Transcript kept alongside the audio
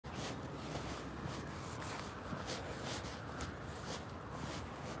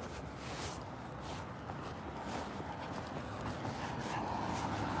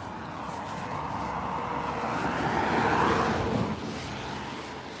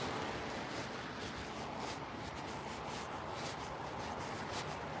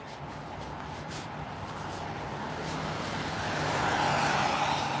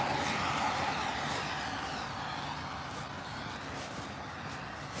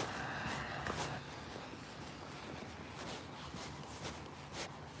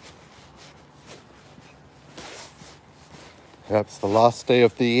Yep, it's the last day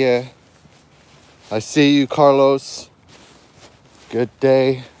of the year. I see you, Carlos. Good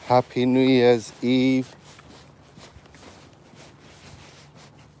day. Happy New Year's Eve.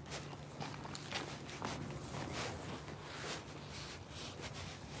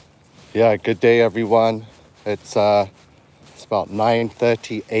 Yeah, good day, everyone. It's about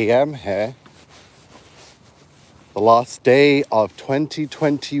 9:30 a.m. here. The last day of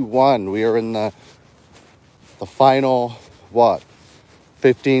 2021. We are in the final,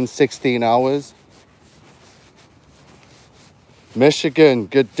 15, 16 hours. Michigan,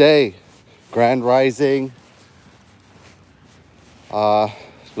 good day. Grand Rising.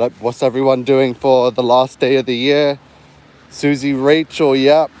 What's everyone doing for the last day of the year? Susie Rachel,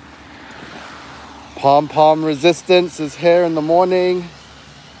 yep. Pomeranian Resistance is here in the morning.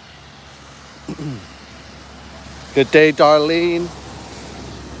 Good day, Darlene.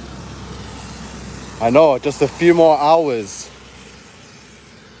 I know, just a few more hours.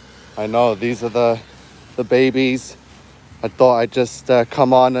 I know, these are the babies. I thought I'd just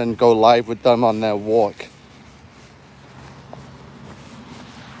come on and go live with them on their walk.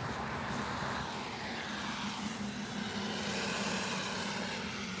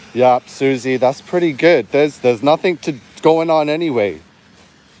 Yep, Susie, that's pretty good. There's nothing going on anyway.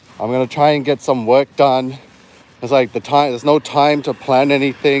 I'm gonna try and get some work done. It's like there's no time to plan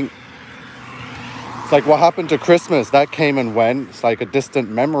anything. It's like what happened to Christmas, that came and went. It's like a distant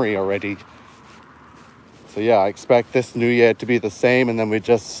memory already. So yeah, I expect this new year to be the same, and then we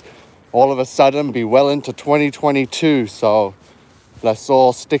just all of a sudden be well into 2022. So let's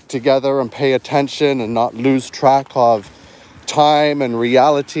all stick together and pay attention and not lose track of time and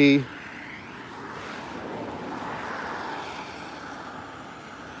reality.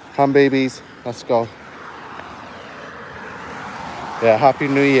 Come, babies, let's go. Yeah, Happy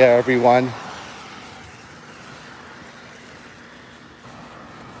New Year, everyone.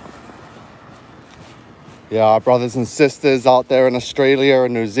 Yeah, our brothers and sisters out there in Australia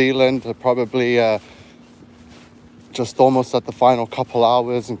and New Zealand are probably just almost at the final couple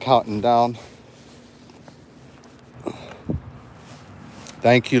hours and counting down.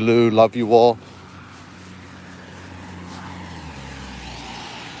 Thank you, Lou. Love you all.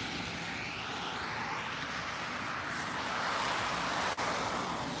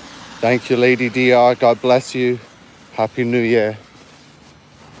 Thank you, Lady DR. God bless you. Happy New Year.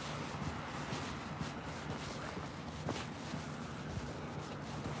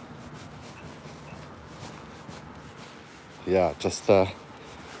 Yeah, just a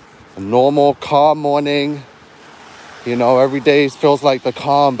normal, calm morning. You know, every day feels like the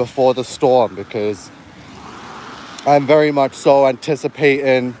calm before the storm, because I'm very much so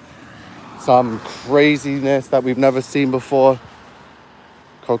anticipating some craziness that we've never seen before.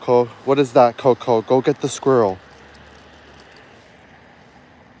 Coco, what is that, Coco? Go get the squirrel.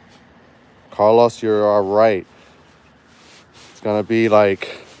 Carlos, you're all right. It's gonna be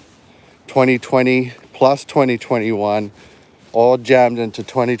like 2020 plus 2021, all jammed into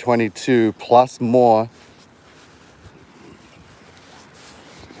 2022 plus more.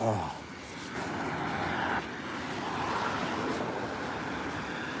 Oh.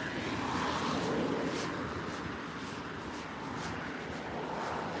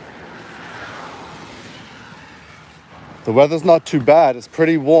 The weather's not too bad. It's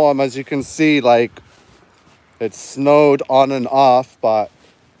pretty warm, as you can see. Like, it snowed on and off, but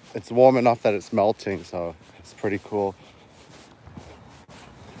it's warm enough that it's melting, so it's pretty cool.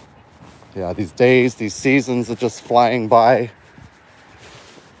 Yeah, these days, these seasons are just flying by.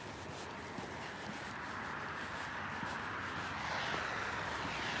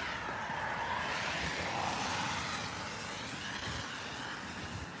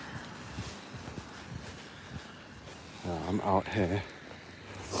 I'm out here.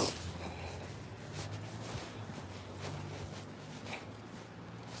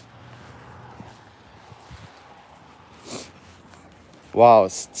 Wow,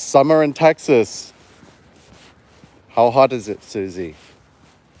 it's summer in Texas. How hot is it, Susie?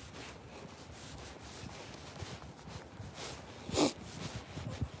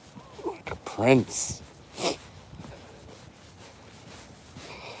 Like a prince.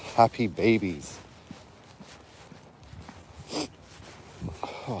 Happy babies.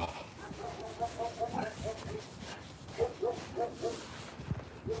 Oh.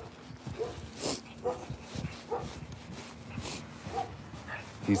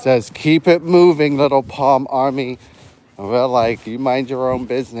 He says, keep it moving, little Palm Army. And we're like, you mind your own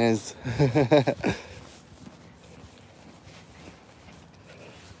business.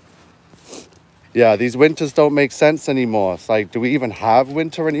 Yeah, these winters don't make sense anymore. It's like, do we even have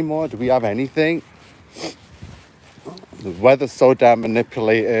winter anymore? Do we have anything? The weather's so damn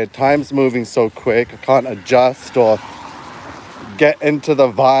manipulated. Time's moving so quick. I can't adjust or get into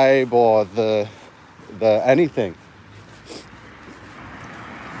the vibe or the anything.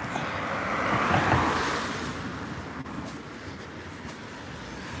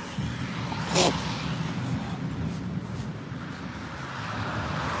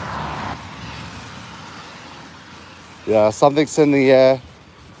 Yeah, something's in the air.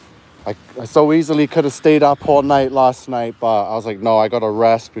 I so easily could have stayed up all night last night, but I was like, no, I gotta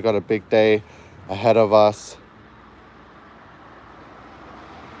rest. We got a big day ahead of us.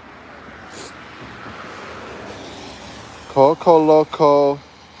 Coco Loco.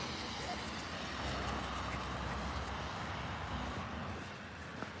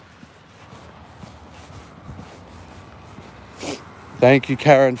 Thank you,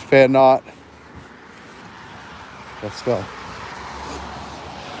 Karen. Fear not. Let's go.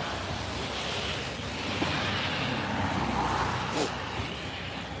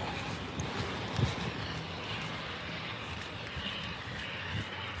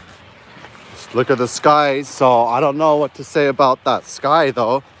 Just look at the skies. So I don't know what to say about that sky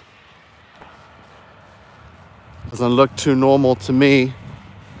though. Doesn't look too normal to me.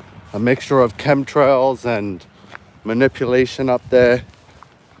 A mixture of chemtrails and manipulation up there.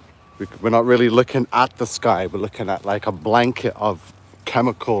 We're not really looking at the sky. We're looking at like a blanket of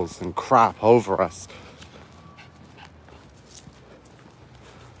chemicals and crap over us.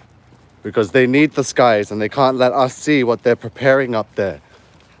 Because they need the skies and they can't let us see what they're preparing up there.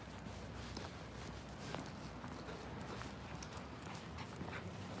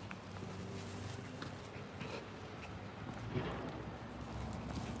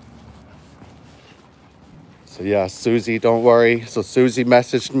 So yeah, Susie, don't worry. So Susie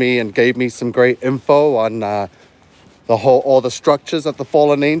messaged me and gave me some great info on all the structures that the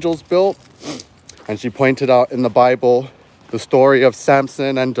fallen angels built. And she pointed out in the Bible the story of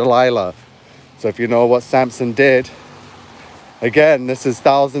Samson and Delilah. So if you know what Samson did, again, this is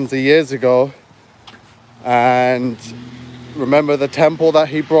thousands of years ago. And remember the temple that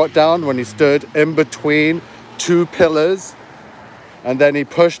he brought down when he stood in between two pillars, and then he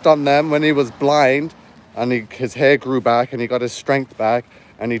pushed on them when he was blind, and his hair grew back and he got his strength back,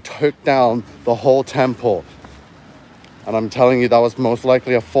 and he took down the whole temple. And I'm telling you, that was most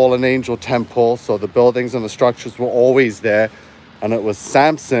likely a fallen angel temple. So the buildings and the structures were always there. And it was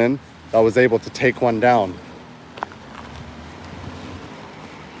Samson that was able to take one down.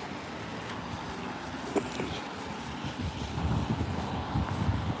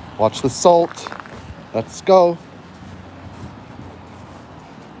 Watch the salt. Let's go.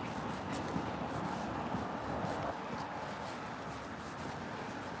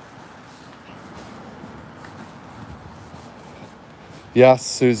 Yes,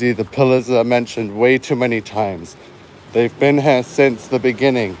 Susie, the pillars are mentioned way too many times. They've been here since the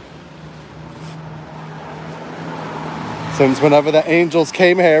beginning. Since whenever the angels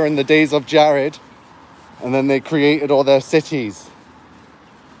came here in the days of Jared, and then they created all their cities.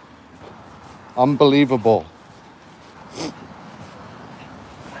 Unbelievable.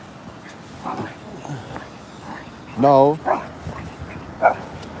 No.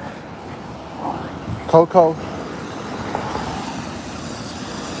 Coco.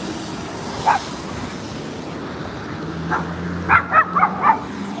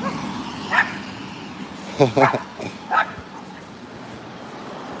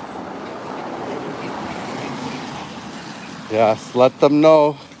 Yes, let them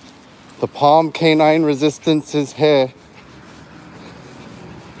know the Pomeranian Resistance is here.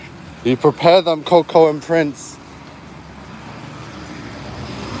 You prepare them, Coco and Prince.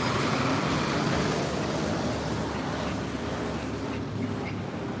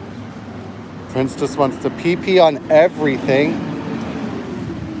 Prince just wants to pee on everything.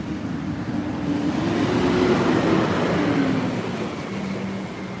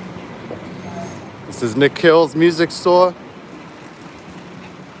 This is Nikhil's music store.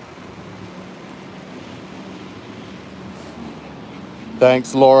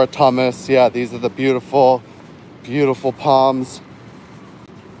 Thanks, Laura Thomas. Yeah, these are the beautiful, beautiful palms.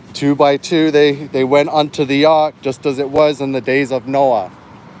 2 by 2, they went onto the ark just as it was in the days of Noah.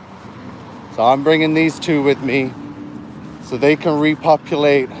 So I'm bringing these two with me so they can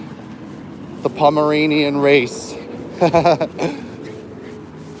repopulate the Pomeranian race.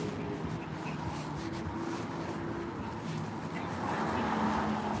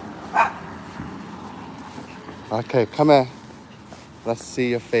 Okay, come here. Let's see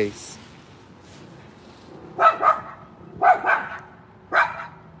your face.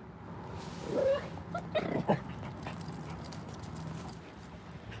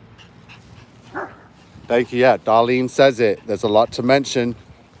 Thank you. Yeah, Darlene says it. There's a lot to mention.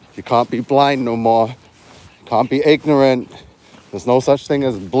 You can't be blind no more. Can't be ignorant. There's no such thing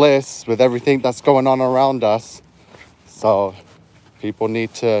as bliss with everything that's going on around us. So people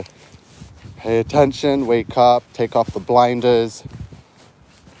need to pay attention, wake up, take off the blinders.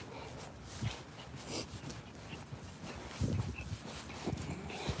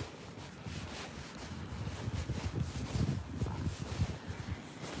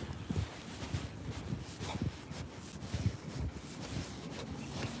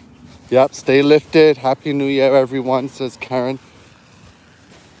 Yep, stay lifted. Happy New Year, everyone, says Karen.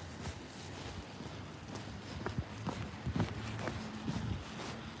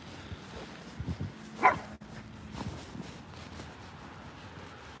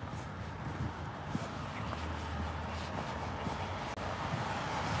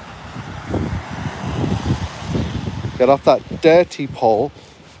 Get off that dirty pole.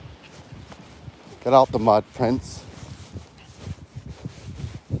 Get out the mud, Prince.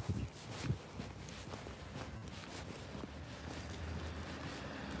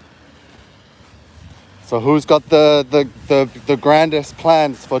 So who's got the grandest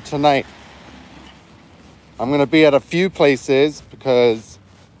plans for tonight? I'm going to be at a few places because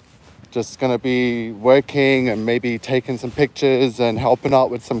just going to be working and maybe taking some pictures and helping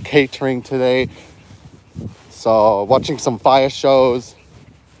out with some catering today. So watching some fire shows.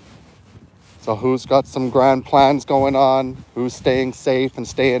 So who's got some grand plans going on? Who's staying safe and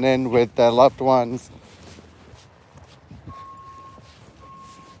staying in with their loved ones?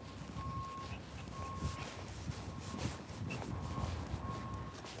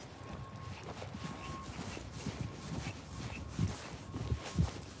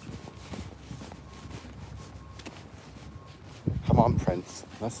 Come on, Prince.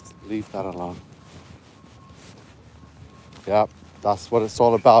 Let's leave that alone. Yep, that's what it's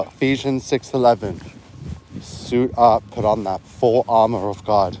all about. Ephesians 6:11. Suit up, put on that full armor of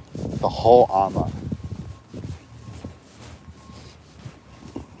God. The whole armor.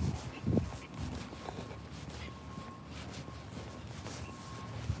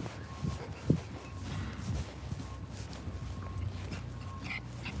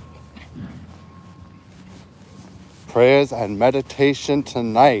 Prayers and meditation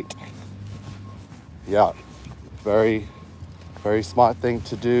tonight. Yeah, very, very smart thing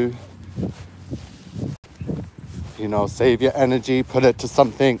to do. You know, save your energy, put it to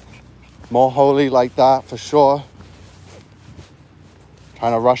something more holy like that for sure.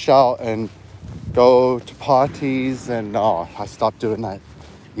 Trying to rush out and go to parties and no, I stopped doing that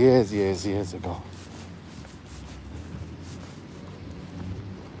years ago.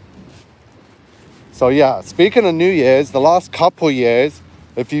 So yeah, speaking of New Year's, the last couple years,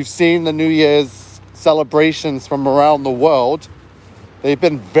 if you've seen the New Year's celebrations from around the world, they've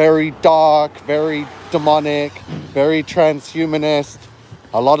been very dark, very demonic, very transhumanist.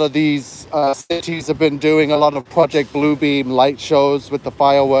 A lot of these cities have been doing a lot of Project Bluebeam light shows with the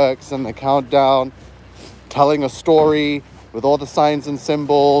fireworks and the countdown, telling a story with all the signs and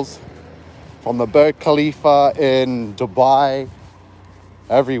symbols from the Burj Khalifa in Dubai,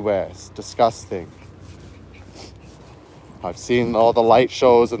 everywhere. It's disgusting. I've seen all the light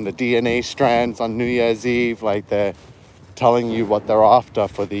shows and the DNA strands on New Year's Eve, like they're telling you what they're after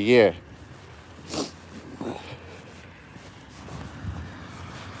for the year.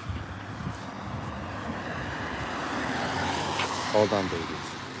 Hold on, babies.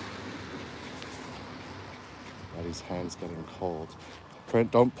 Daddy's hand's getting cold. Print,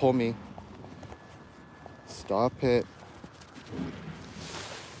 don't pull me. Stop it.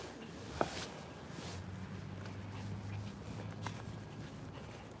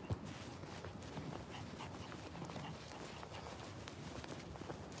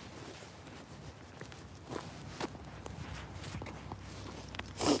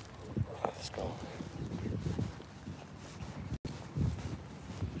 Let's go.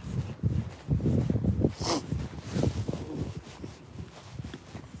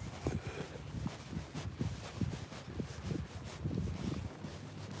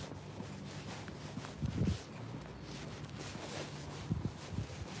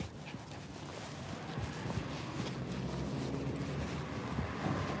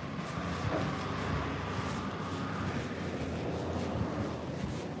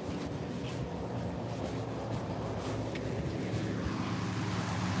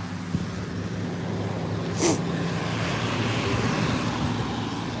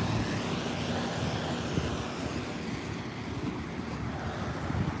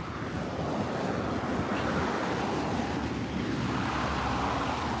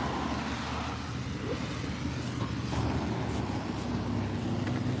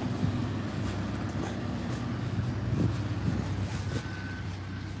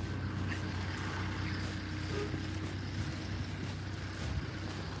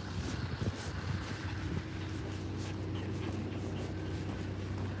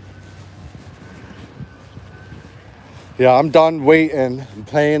 Yeah, I'm done waiting and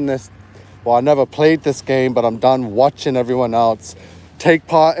playing this. Well, I never played this game, but I'm done watching everyone else take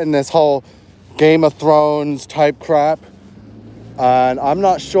part in this whole Game of Thrones type crap. And I'm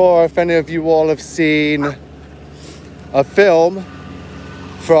not sure if any of you all have seen a film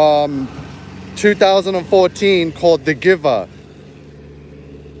from 2014 called The Giver.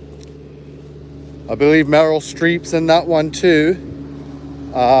 I believe Meryl Streep's in that one too.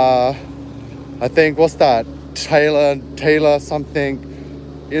 I think, what's that? Taylor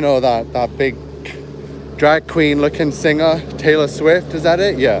something. You know, that big drag queen looking singer. Taylor Swift, is that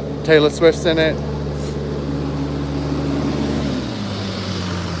it? Yeah, Taylor Swift's in it.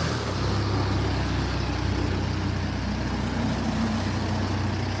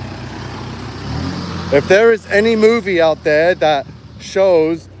 If there is any movie out there that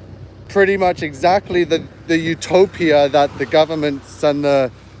shows pretty much exactly the utopia that the governments and the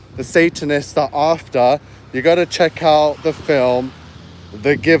Satanists are after, you got to check out the film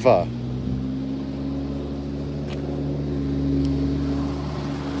The Giver.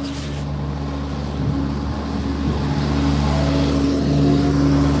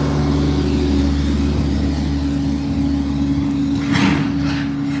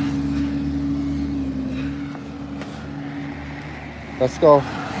 Let's go.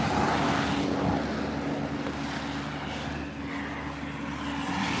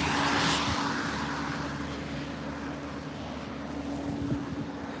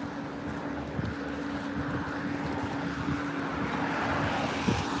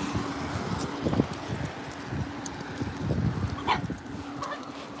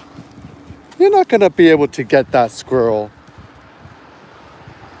 You're not going to be able to get that squirrel.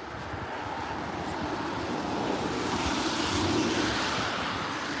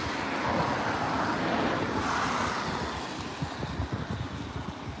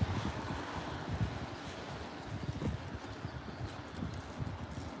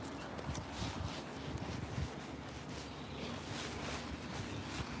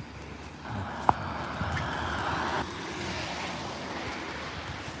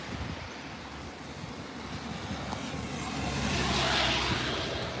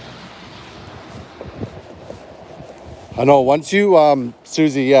 I know, once you,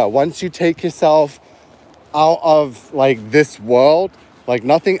 Susie, yeah, once you take yourself out of, like, this world, like,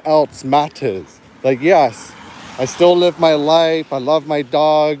 nothing else matters. Like, yes, I still live my life. I love my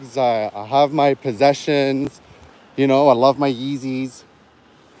dogs. I have my possessions. You know, I love my Yeezys.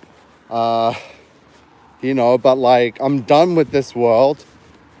 You know, but, like, I'm done with this world.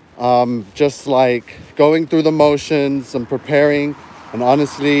 Just, like, going through the motions and preparing and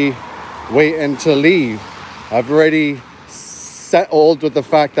honestly waiting to leave. I've already settled with the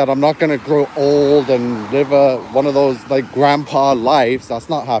fact that I'm not going to grow old and live one of those like grandpa lives. That's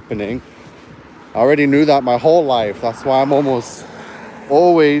not happening. I already knew that my whole life. That's why I'm almost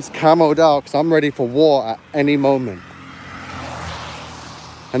always camoed out, because I'm ready for war at any moment.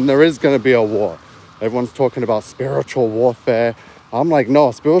 And there is going to be a war. Everyone's talking about spiritual warfare. I'm like,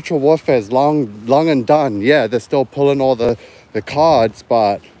 no, spiritual warfare is long and done. Yeah, they're still pulling all the cards,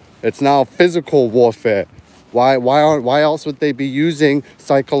 but it's now physical warfare. Why else would they be using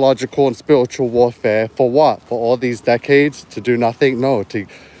psychological and spiritual warfare? For what? For all these decades? To do nothing? No,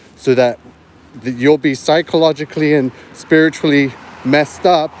 so that you'll be psychologically and spiritually messed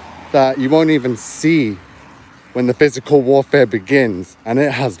up that you won't even see when the physical warfare begins. And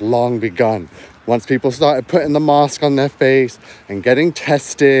it has long begun. Once people started putting the mask on their face and getting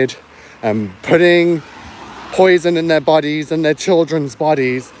tested and putting poison in their bodies and their children's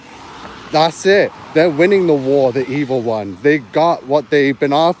bodies, that's it. They're winning the war, the evil ones. They got what they've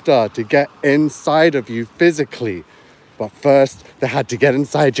been after, to get inside of you physically. But first, they had to get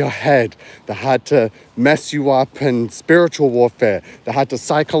inside your head. They had to mess you up in spiritual warfare. They had to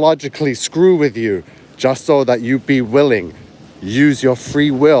psychologically screw with you just so that you be willing. Use your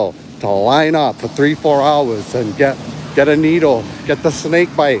free will to line up for 3-4 hours and get a needle, get the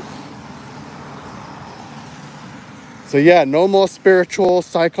snake bite. So yeah, no more spiritual,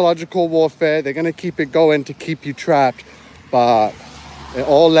 psychological warfare. They're going to keep it going to keep you trapped. But it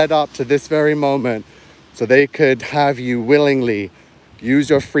all led up to this very moment. So they could have you willingly use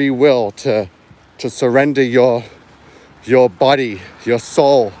your free will to surrender your body, your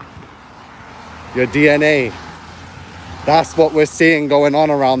soul, your DNA. That's what we're seeing going on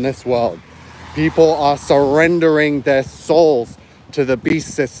around this world. People are surrendering their souls to the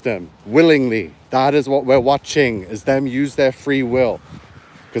beast system willingly. That is what we're watching, is them use their free will.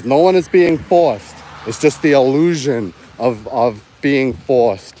 Because no one is being forced. It's just the illusion of being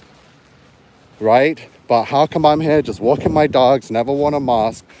forced, right? But how come I'm here just walking my dogs, never worn a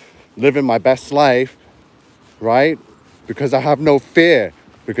mask, living my best life, right? because I have no fear,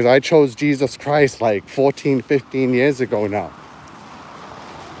 because I chose Jesus Christ like 14, 15 years ago now.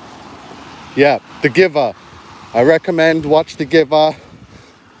 Yeah, The Giver. I recommend watch The Giver.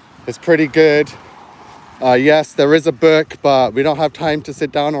 It's pretty good. Yes, there is a book, but we don't have time to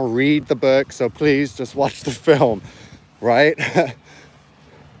sit down and read the book, so please just watch the film, right?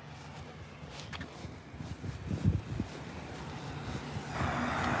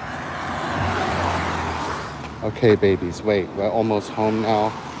 Okay, babies, wait, we're almost home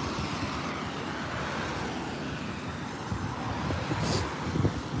now.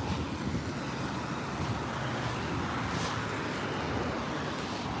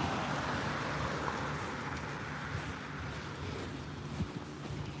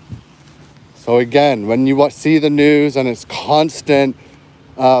 So again, when you see the news and it's constant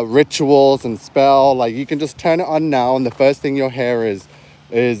rituals and spell, like you can just turn it on now, and the first thing you'll hear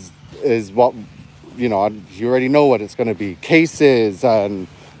is what, you know, you already know what it's going to be. Cases and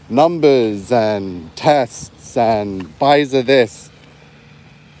numbers and tests and Pfizer this.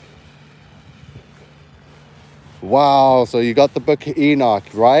 Wow, so you got the Book of Enoch,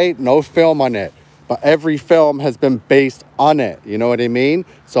 right? No film on it, but every film has been based on it. You know what I mean?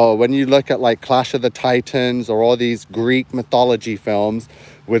 So when you look at like Clash of the Titans or all these Greek mythology films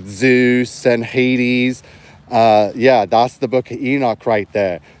with Zeus and Hades, yeah, that's the Book of Enoch right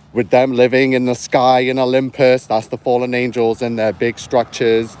there. With them living in the sky in Olympus, that's the fallen angels in their big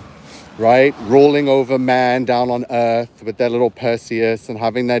structures, right? Ruling over man down on earth with their little Perseus and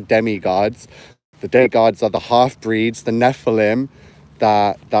having their demigods. The demigods are the half-breeds, the Nephilim,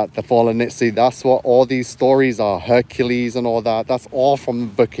 that the fallen... See, that's what all these stories are. Hercules and all that. That's all from the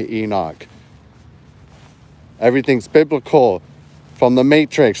Book of Enoch. Everything's biblical. From The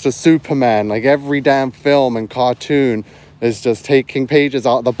Matrix to Superman. Like every damn film and cartoon is just taking pages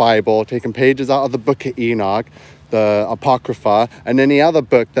out of the Bible, taking pages out of the Book of Enoch, the Apocrypha, and any other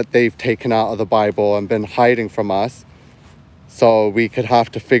book that they've taken out of the Bible and been hiding from us. So we could have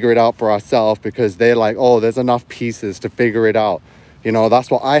to figure it out for ourselves, because they're like, oh, there's enough pieces to figure it out. You know,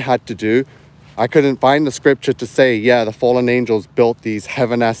 that's what I had to do. I couldn't find the scripture to say, yeah, the fallen angels built these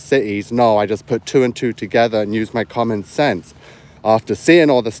heaven-esque cities. No, I just put 2 and 2 together and used my common sense. After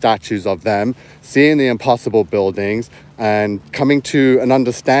seeing all the statues of them, seeing the impossible buildings, and coming to an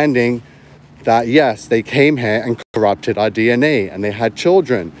understanding that, yes, they came here and corrupted our DNA and they had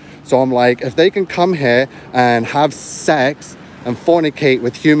children. So I'm like, if they can come here and have sex and fornicate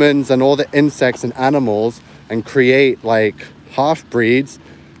with humans and all the insects and animals and create like half-breeds,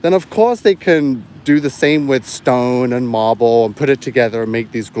 then of course they can do the same with stone and marble and put it together and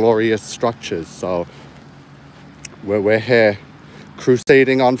make these glorious structures. So we're here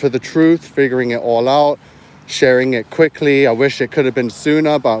crusading on for the truth, figuring it all out, sharing it quickly. I wish it could have been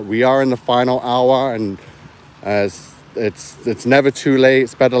sooner, but we are in the final hour, and as it's never too late.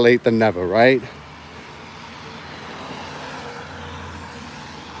 It's better late than never, right?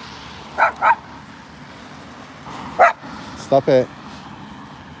 Stop it.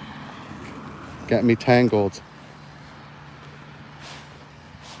 Get me tangled.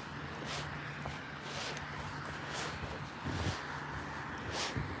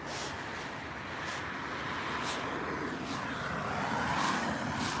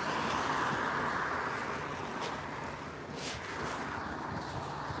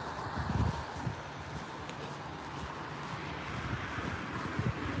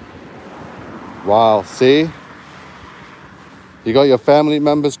 Wow, see? You got your family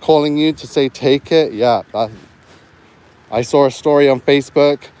members calling you to say, take it? Yeah. I saw a story on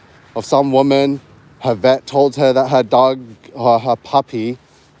Facebook of some woman. Her vet told her that her dog or her puppy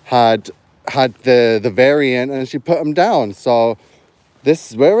had the variant, and she put him down. So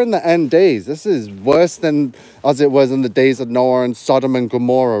we're in the end days. This is worse than as it was in the days of Noah and Sodom and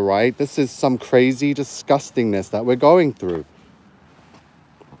Gomorrah, right? This is some crazy disgustingness that we're going through.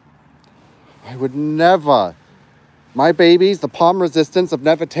 I would never... My babies, the Pomeranian Resistance, have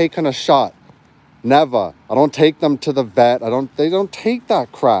never taken a shot. Never. I don't take them to the vet. They don't take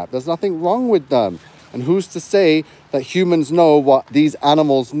that crap. There's nothing wrong with them. And who's to say that humans know what these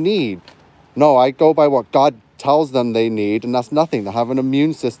animals need? No, I go by what God tells them they need, and that's nothing. They have an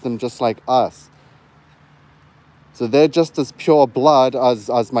immune system just like us. So they're just as pure blood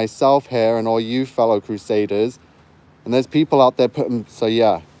as myself here and all you fellow crusaders. And there's people out there putting... So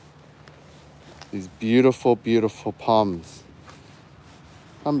yeah. These beautiful, beautiful palms.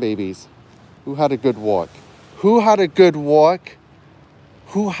 Come, babies. Who had a good walk? Who had a good walk?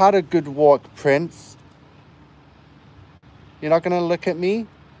 Who had a good walk, Prince? You're not going to look at me?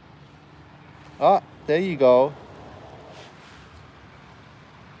 Ah, there you go.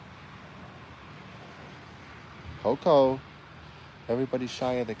 Coco. Everybody's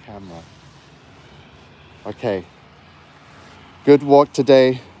shy of the camera. Okay. Good walk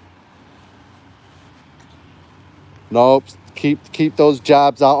today. Nope. Keep those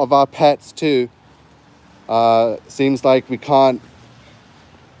jabs out of our pets too. Seems like we can't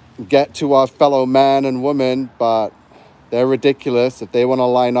get to our fellow man and woman, but they're ridiculous. If they want to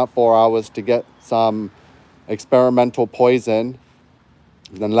line up 4 hours to get some experimental poison,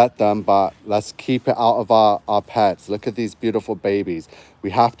 then let them, but let's keep it out of our pets. Look at these beautiful babies.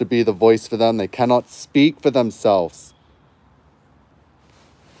 We have to be the voice for them. They cannot speak for themselves.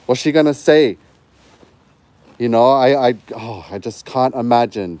 What's she gonna say? You know, I just can't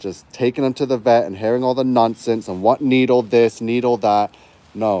imagine just taking them to the vet and hearing all the nonsense and what needle this, needle that.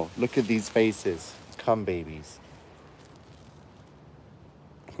 No, look at these faces. Come, babies.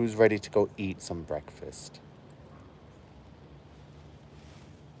 Who's ready to go eat some breakfast?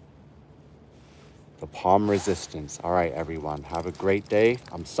 The Pomeranian Resistance. All right, everyone. Have a great day.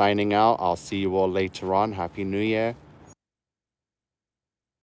 I'm signing out. I'll see you all later on. Happy New Year.